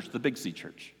just this church, the Big C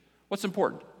church. What's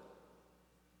important?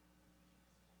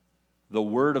 The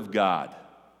Word of God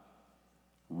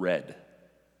read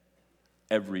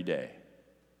every day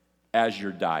as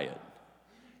your diet,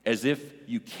 as if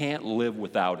you can't live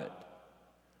without it.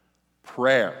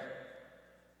 Prayer,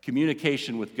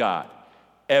 communication with God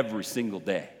every single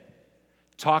day.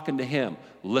 Talking to Him,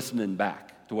 listening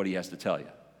back to what He has to tell you.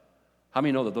 How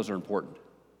many know that those are important?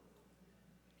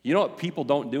 You know what people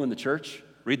don't do in the church?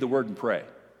 Read the Word and pray.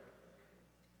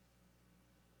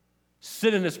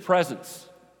 Sit in his presence.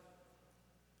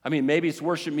 I mean, maybe it's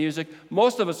worship music.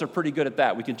 Most of us are pretty good at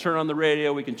that. We can turn on the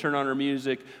radio, we can turn on our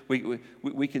music,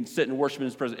 we can sit and worship in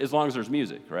his presence as long as there's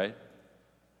music, right?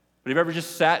 But have you ever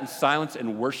just sat in silence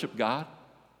and worshiped God?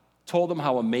 Told him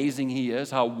how amazing he is,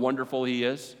 how wonderful he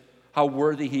is, how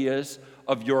worthy he is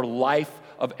of your life,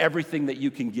 of everything that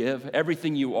you can give,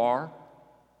 everything you are?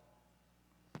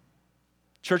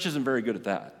 Church isn't very good at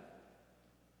that.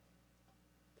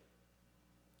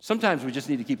 Sometimes we just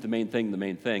need to keep the main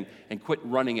thing, and quit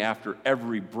running after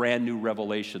every brand new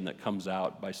revelation that comes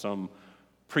out by some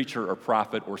preacher or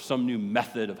prophet or some new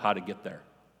method of how to get there.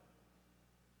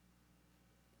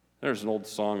 There's an old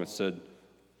song that said,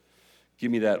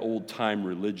 "Give me that old-time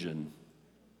religion."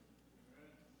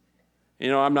 You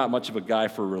know, I'm not much of a guy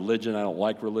for religion. I don't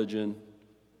like religion.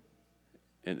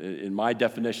 In my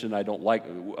definition,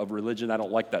 of religion, I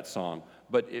don't like that song.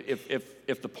 But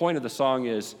if the point of the song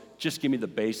is, just give me the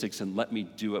basics and let me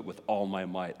do it with all my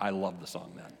might, I love the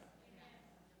song then.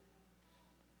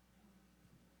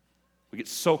 We get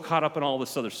so caught up in all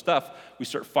this other stuff, we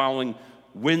start following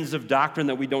winds of doctrine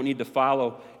that we don't need to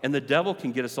follow, and the devil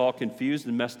can get us all confused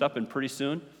and messed up, and pretty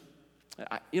soon,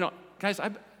 guys,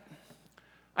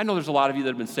 I know there's a lot of you that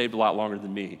have been saved a lot longer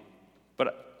than me,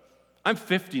 but I'm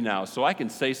 50 now, so I can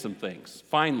say some things,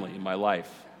 finally, in my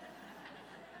life.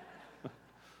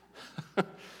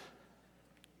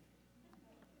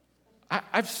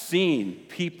 I've seen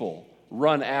people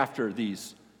run after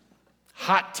these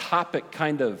hot topic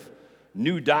kind of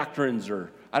new doctrines,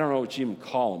 or I don't know what you even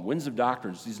call them, winds of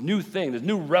doctrines, these new things, this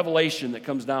new revelation that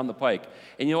comes down the pike.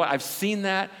 And you know what? I've seen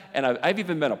that, and I've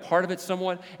even been a part of it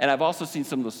somewhat, and I've also seen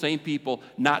some of those same people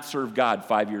not serve God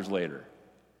 5 years later.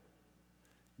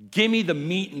 Give me the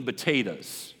meat and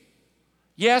potatoes.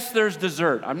 Yes, there's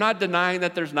dessert. I'm not denying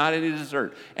that there's not any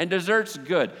dessert. And dessert's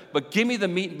good. But give me the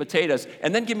meat and potatoes,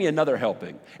 and then give me another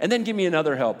helping. And then give me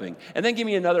another helping. And then give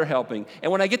me another helping.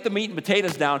 And when I get the meat and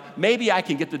potatoes down, maybe I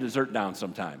can get the dessert down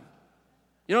sometime.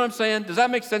 You know what I'm saying? Does that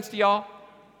make sense to y'all?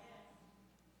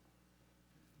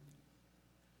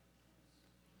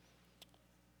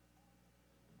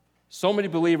 So many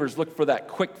believers look for that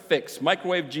quick fix,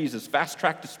 microwave Jesus, fast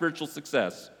track to spiritual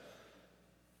success.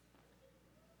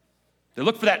 They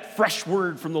look for that fresh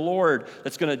word from the Lord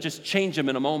that's going to just change them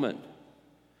in a moment.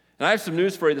 And I have some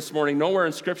news for you this morning. Nowhere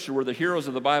in Scripture were the heroes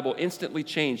of the Bible instantly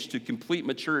changed to complete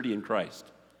maturity in Christ.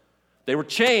 They were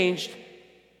changed,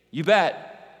 you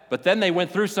bet, but then they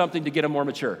went through something to get them more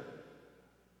mature.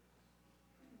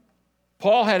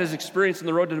 Paul had his experience on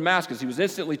the road to Damascus. He was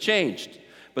instantly changed.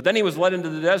 But then he was led into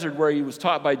the desert where he was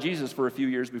taught by Jesus for a few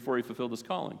years before he fulfilled his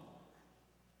calling.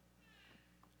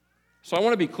 So I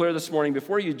want to be clear this morning,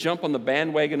 before you jump on the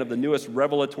bandwagon of the newest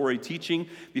revelatory teaching,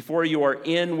 before you are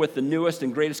in with the newest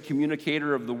and greatest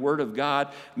communicator of the Word of God,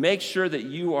 make sure that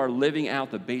you are living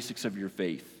out the basics of your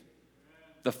faith.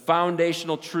 The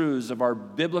foundational truths of our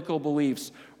biblical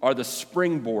beliefs are the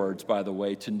springboards, by the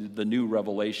way, to the new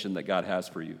revelation that God has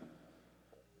for you.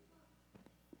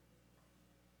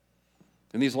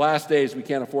 In these last days, we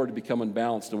can't afford to become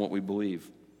unbalanced in what we believe.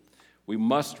 We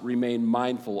must remain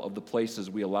mindful of the places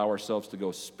we allow ourselves to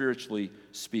go spiritually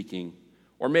speaking,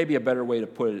 or maybe a better way to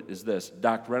put it is this,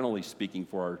 doctrinally speaking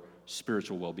for our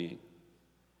spiritual well-being.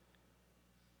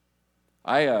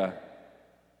 I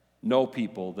know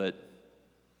people that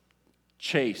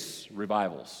chase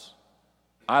revivals.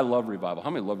 I love revival. How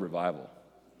many love revival?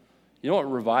 You know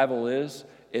what revival is?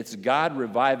 It's God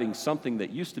reviving something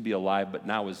that used to be alive but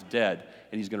now is dead,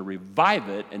 and he's going to revive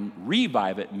it and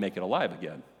make it alive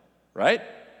again. Right?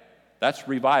 That's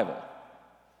revival.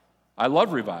 I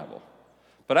love revival.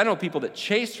 But I know people that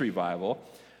chase revival.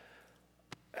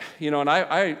 You know, and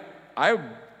I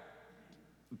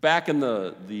back in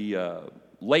the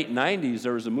late 90s,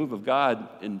 there was a move of God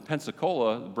in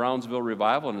Pensacola, the Brownsville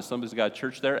Revival, and Assemblies of God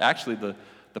Church there. Actually,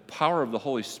 the power of the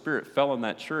Holy Spirit fell on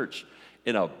that church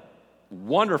in a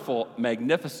wonderful,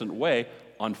 magnificent way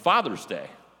on Father's Day.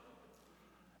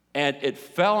 And it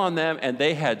fell on them, and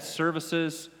they had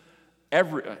services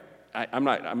I'm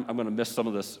going to miss some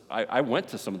of this. I went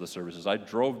to some of the services. I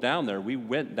drove down there. We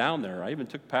went down there. I even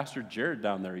took Pastor Jared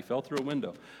down there. He fell through a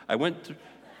window.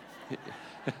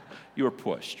 You were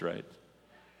pushed, right?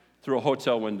 Through a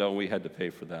hotel window, and we had to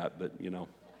pay for that, but, you know.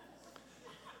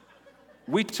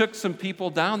 We took some people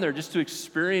down there just to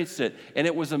experience it, and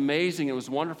it was amazing. It was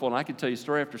wonderful, and I could tell you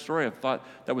story after story. I thought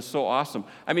that was so awesome.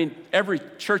 I mean, every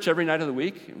church, every night of the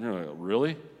week,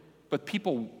 really? But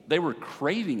people, they were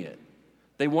craving it.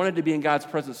 They wanted to be in God's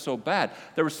presence so bad.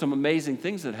 There were some amazing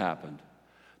things that happened.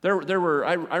 I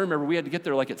remember we had to get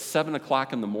there like at 7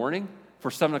 o'clock in the morning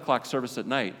for 7 o'clock service at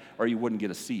night, or you wouldn't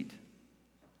get a seat.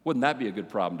 Wouldn't that be a good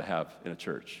problem to have in a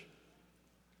church?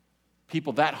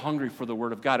 People that hungry for the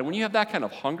Word of God. And when you have that kind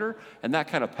of hunger and that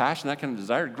kind of passion, that kind of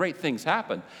desire, great things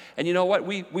happen. And you know what?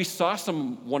 We saw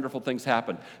some wonderful things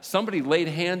happen. Somebody laid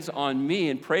hands on me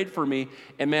and prayed for me,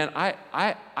 and man,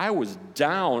 I was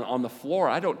down on the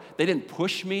floor. They didn't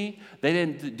push me. They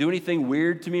didn't do anything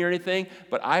weird to me or anything,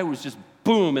 but I was just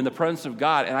boom in the presence of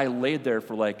God, and I laid there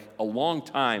for like a long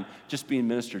time just being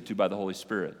ministered to by the Holy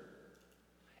Spirit.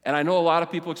 And I know a lot of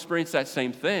people experience that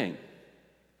same thing.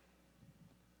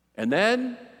 And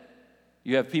then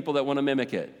you have people that want to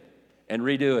mimic it and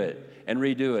redo it and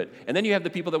redo it. And then you have the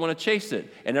people that want to chase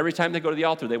it. And every time they go to the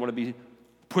altar, they want to be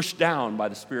pushed down by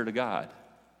the Spirit of God.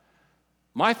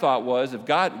 My thought was, if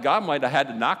God might have had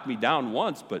to knock me down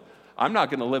once, but I'm not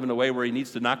going to live in a way where he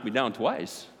needs to knock me down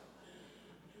twice.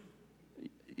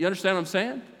 You understand what I'm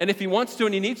saying? And if he wants to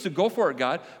and he needs to, go for it,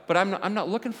 God. But I'm not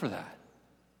looking for that.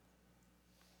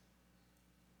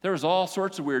 There was all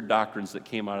sorts of weird doctrines that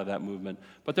came out of that movement,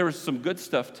 but there was some good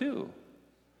stuff too.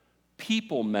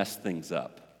 People mess things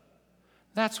up.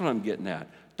 That's what I'm getting at.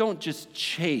 Don't just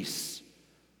chase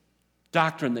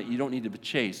doctrine that you don't need to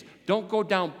chase. Don't go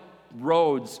down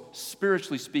roads,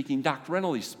 spiritually speaking,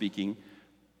 doctrinally speaking,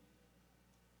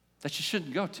 that you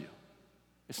shouldn't go to.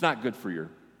 It's not good for your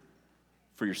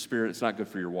spirit. It's not good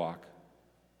for your walk.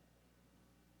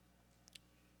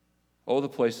 Oh, the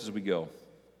places we go.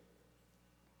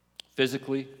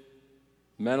 Physically,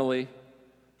 mentally,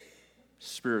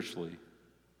 spiritually.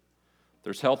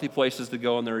 There's healthy places to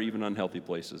go, and there are even unhealthy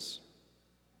places.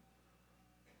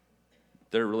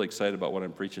 They're really excited about what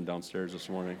I'm preaching downstairs this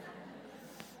morning.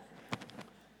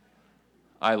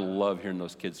 I love hearing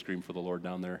those kids scream for the Lord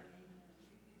down there.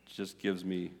 It just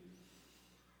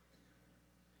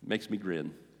makes me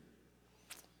grin.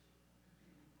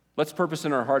 Let's purpose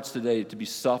in our hearts today to be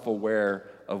self-aware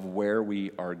of where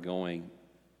we are going,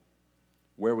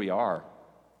 where we are.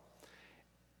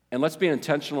 And let's be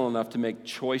intentional enough to make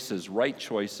choices, right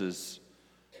choices,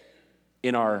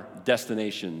 in our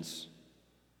destinations,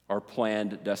 our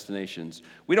planned destinations.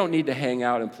 We don't need to hang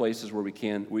out in places where we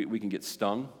can get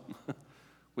stung.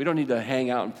 We don't need to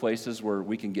hang out in places where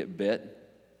we can get bit,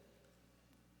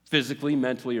 physically,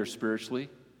 mentally, or spiritually.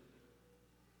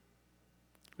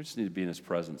 We just need to be in his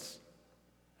presence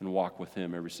and walk with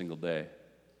him every single day.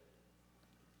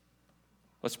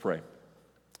 Let's pray.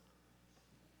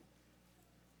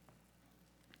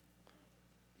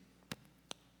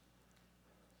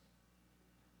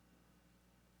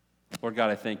 Lord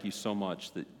God, I thank you so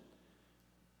much that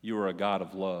you are a God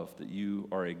of love, that you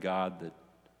are a God that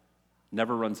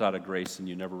never runs out of grace and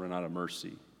you never run out of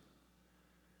mercy.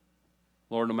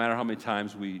 Lord, no matter how many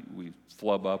times we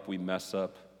flub up, we mess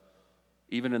up,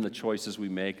 even in the choices we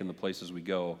make and the places we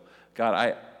go,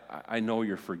 God, I know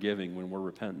you're forgiving when we're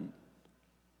repentant.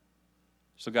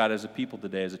 So God, as a people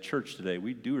today, as a church today,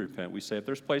 we do repent. We say if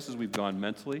there's places we've gone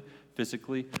mentally,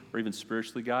 physically, or even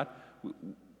spiritually, God,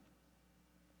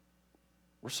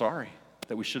 we're sorry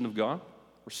that we shouldn't have gone.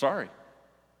 We're sorry.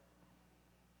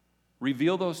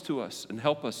 Reveal those to us and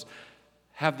help us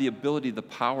have the ability, the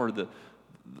power,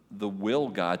 the will,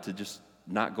 God, to just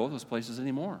not go those places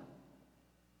anymore.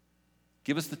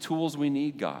 Give us the tools we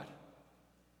need, God.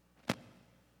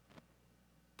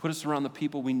 Put us around the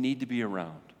people we need to be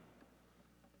around.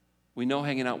 We know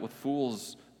hanging out with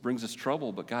fools brings us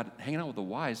trouble, but God, hanging out with the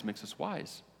wise makes us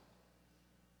wise.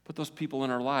 Put those people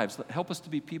in our lives. Help us to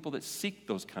be people that seek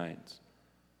those kinds.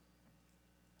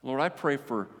 Lord, I pray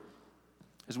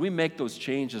as we make those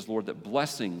changes, Lord, that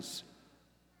blessings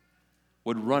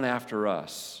would run after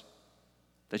us,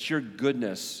 that your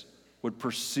goodness would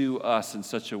pursue us in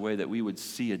such a way that we would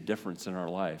see a difference in our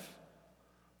life,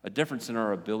 a difference in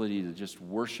our ability to just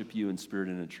worship you in spirit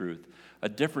and in truth, a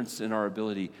difference in our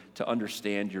ability to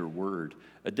understand your word,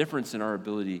 a difference in our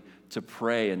ability to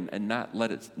pray and not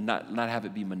have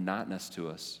it be monotonous to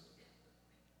us.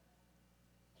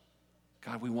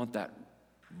 God, we want that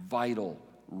vital,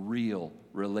 real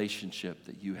relationship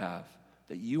that you have,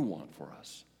 that you want for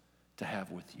us to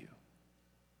have with you.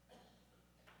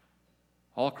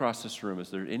 All across this room, is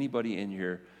there anybody in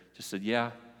here just said,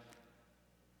 yeah,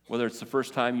 whether it's the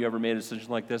first time you ever made a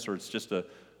decision like this or it's just a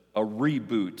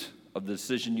reboot of the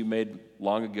decision you made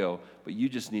long ago, but you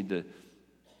just need to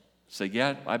say,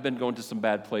 yeah, I've been going to some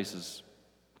bad places,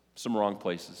 some wrong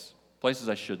places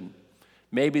I shouldn't.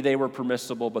 Maybe they were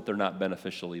permissible, but they're not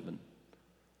beneficial even.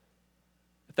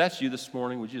 If that's you this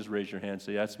morning, would you just raise your hand and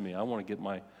say, that's me. I want to get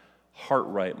my heart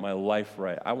right, my life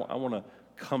right. I want to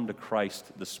come to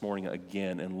Christ this morning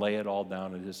again and lay it all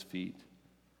down at his feet.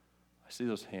 I see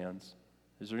those hands.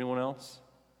 Is there anyone else?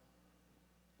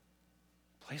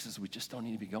 Places we just don't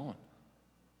need to be going.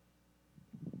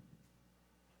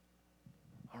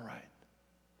 All right.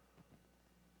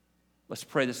 Let's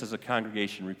pray this as a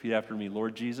congregation. Repeat after me.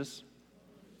 Lord Jesus,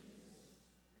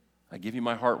 I give you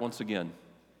my heart once again.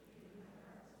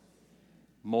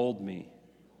 Mold me,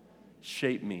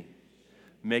 shape me,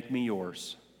 make me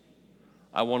yours.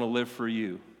 I want to live for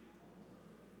you.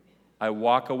 I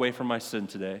walk away from my sin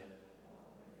today,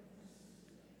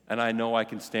 and I know I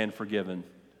can stand forgiven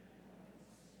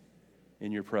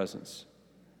in your presence.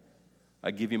 I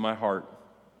give you my heart.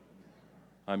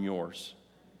 I'm yours.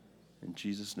 In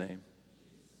Jesus' name,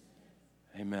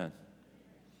 amen.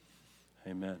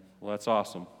 Amen. Well, that's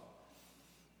awesome.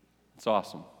 It's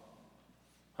awesome.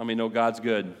 How many know God's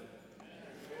good?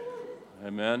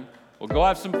 Amen. Well, go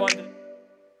have some fun today.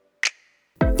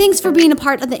 Thanks for being a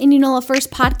part of the Indianola First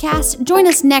podcast. Join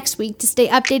us next week to stay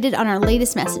updated on our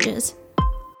latest messages.